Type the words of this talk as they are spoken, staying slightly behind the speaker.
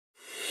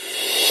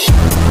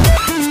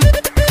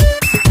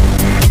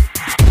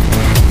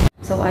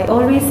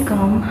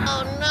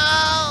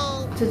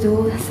to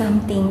do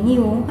something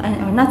new,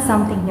 or not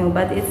something new,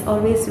 but it's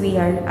always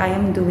weird. I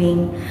am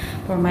doing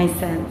for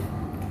myself.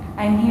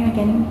 I'm here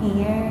again.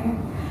 Here,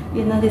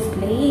 you know this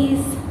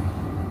place.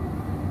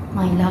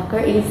 My locker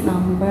is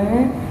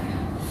number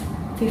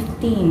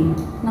 15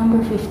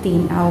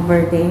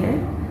 over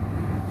there.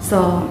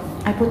 So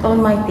I put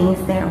all my things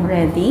there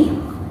already.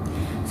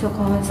 So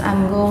cause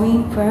I'm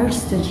going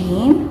first to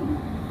gym,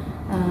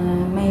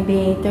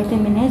 maybe 30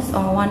 minutes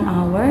or 1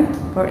 hour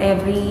for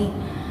every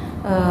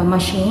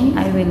machine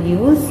I will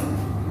use.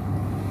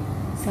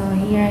 So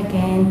here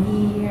again,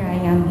 here I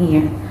am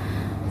here.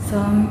 So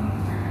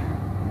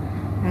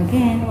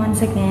again,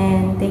 once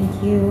again,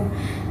 thank you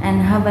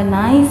and have a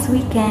nice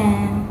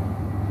weekend.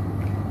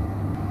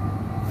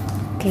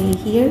 Okay,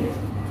 here,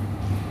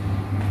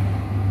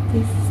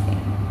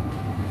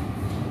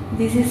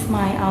 this is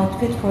my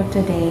outfit for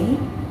today.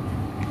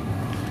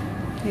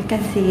 You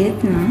can see it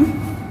now.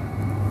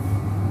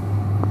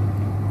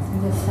 It's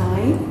on the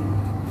side.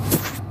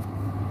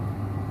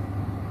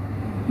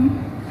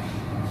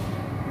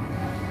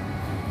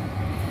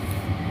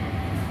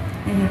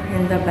 And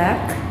in the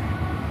back.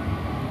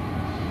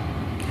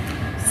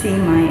 See,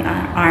 my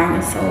arm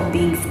is so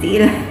big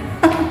still.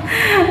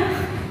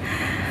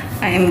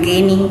 I am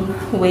gaining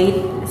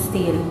weight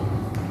still.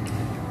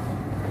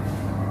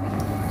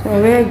 So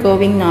we're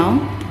going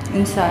now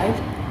inside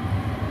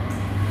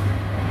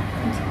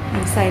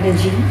the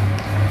gym.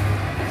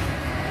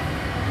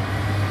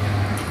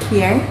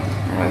 Here,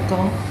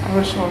 I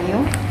will show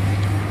you.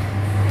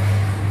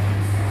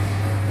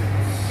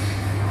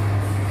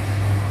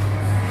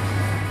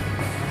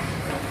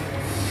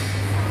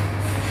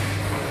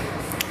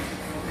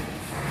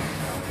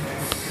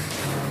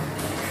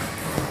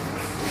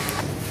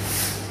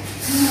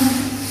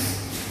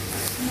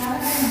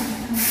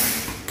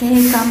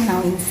 Okay, come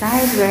now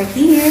inside. We're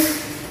here.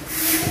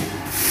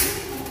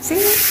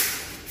 See?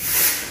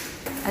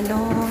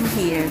 Alone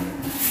here.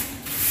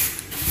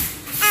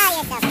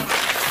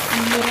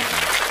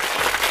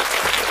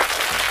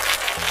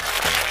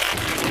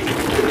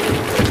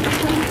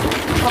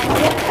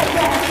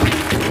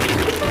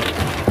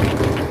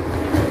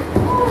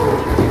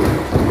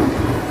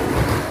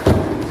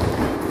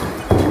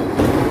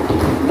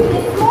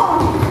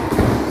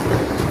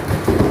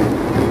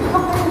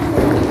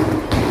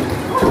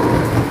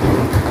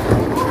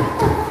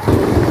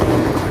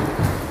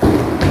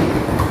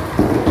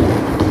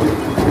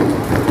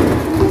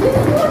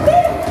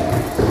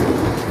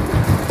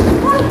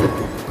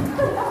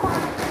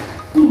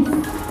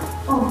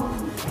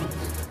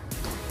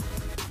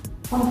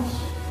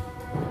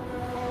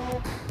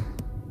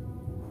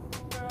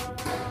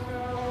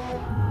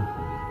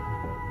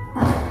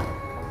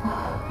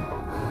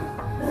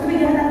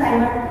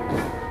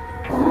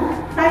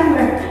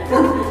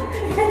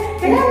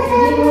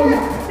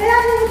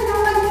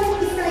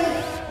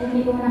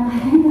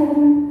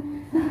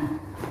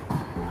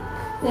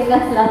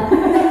 Tegas lang.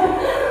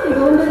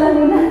 Siguro lang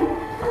nila.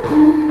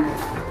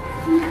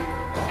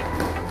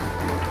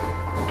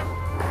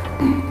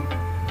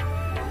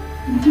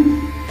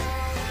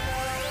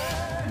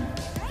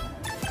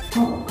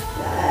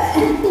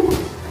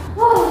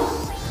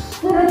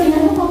 Pero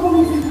tingnan mo pa kung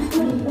may sakit ko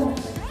dito.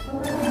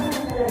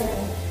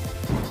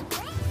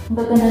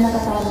 Ba't ka na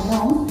nakatalo na,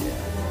 oh?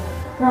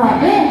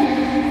 Grabe!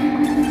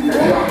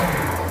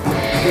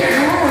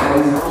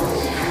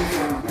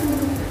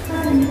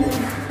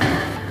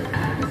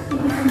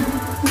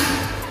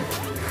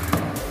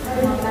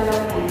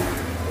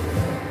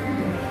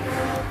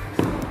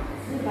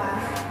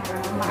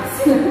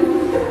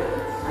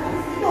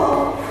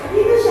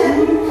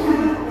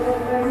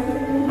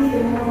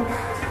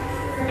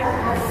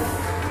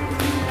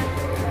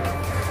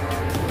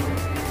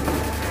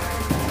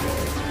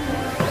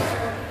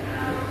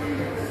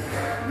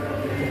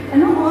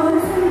 Anong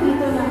oras na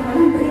dito na?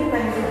 Walang break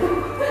time dito.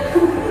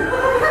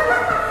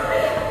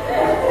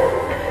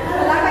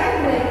 Wala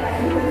kayong break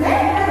time dito.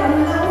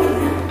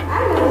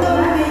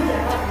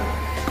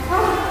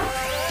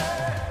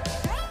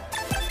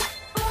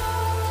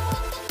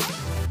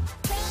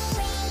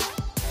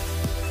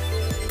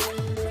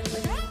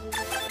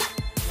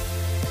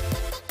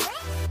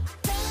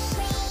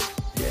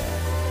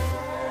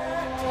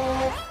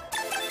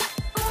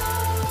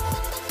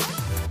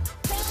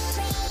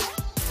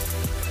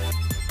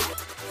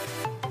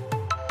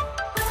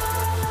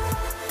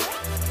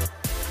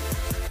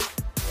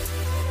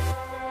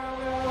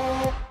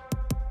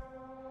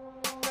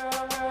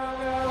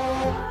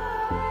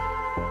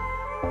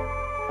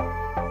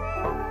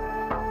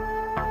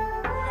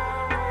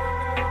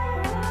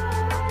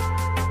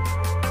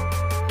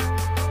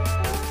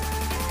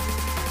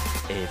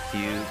 A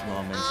few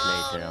moments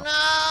later.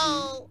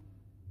 No!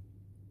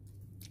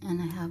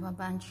 And I have a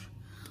bunch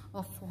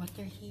of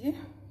water here.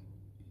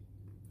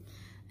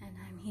 And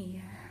I'm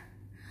here.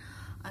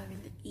 I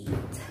will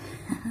eat.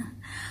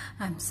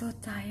 I'm so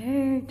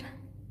tired.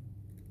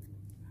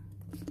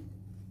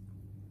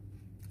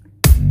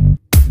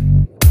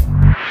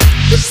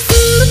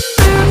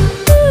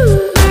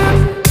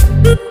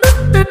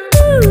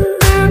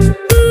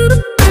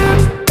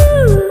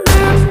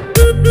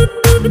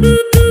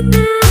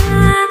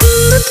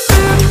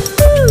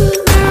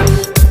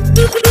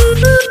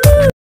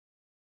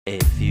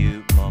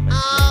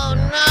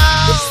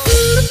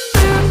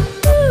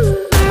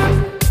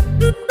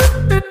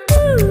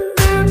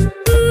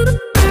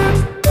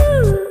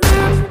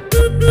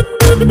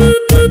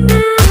 Thank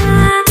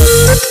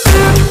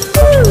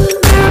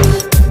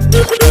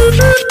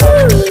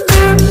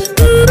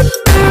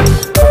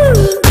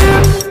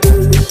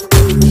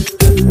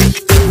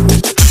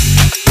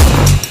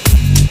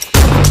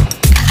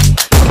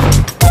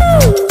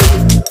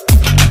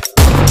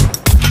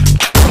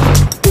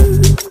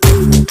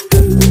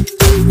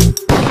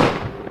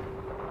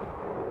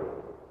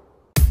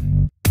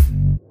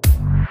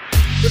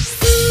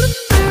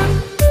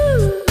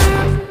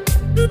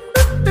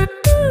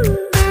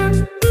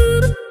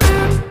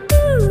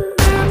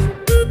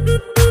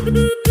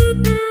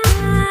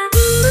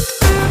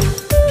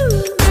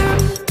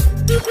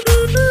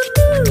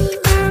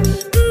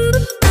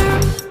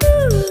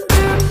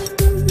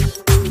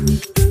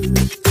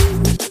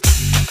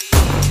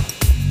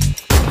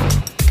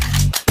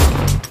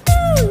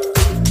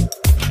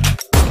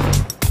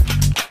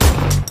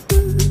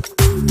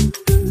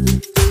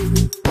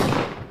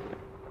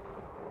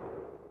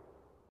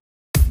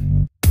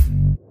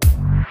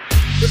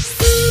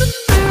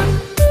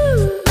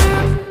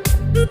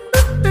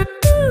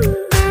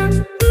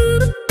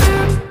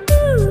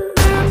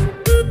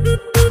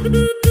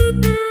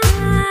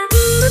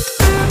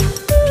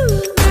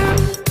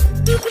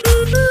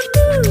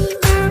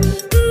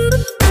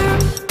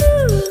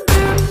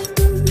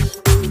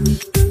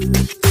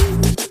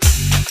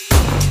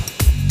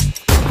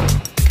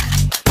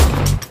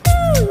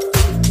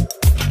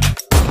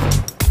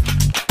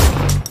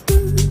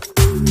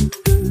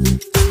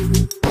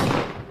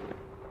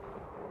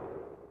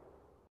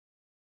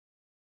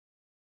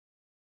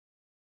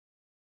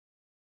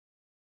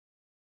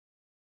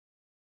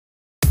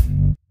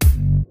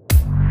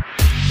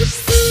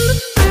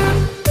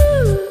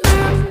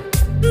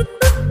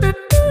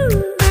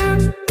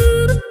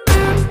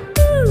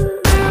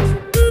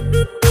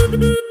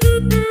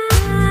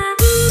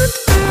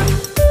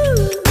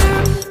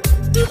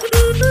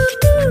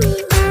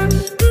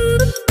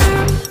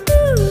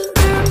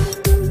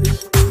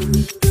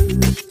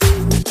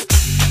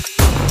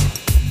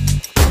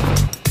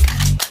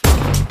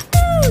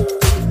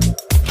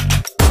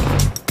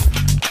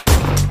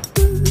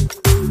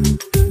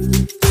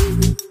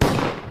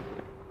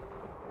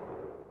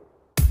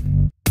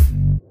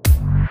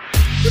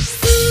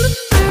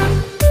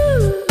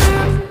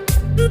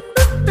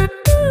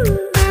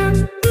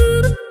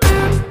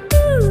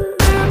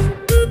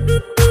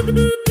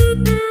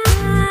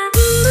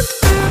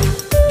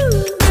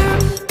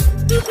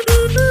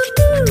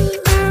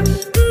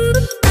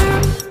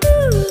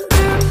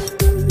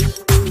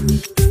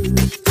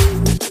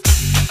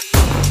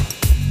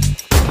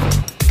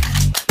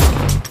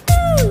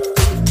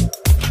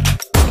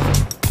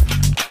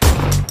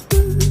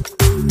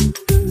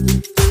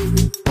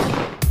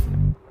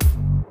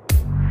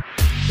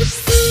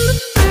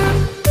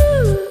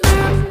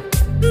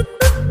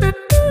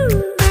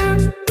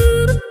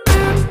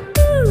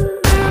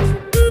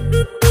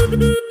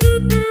you.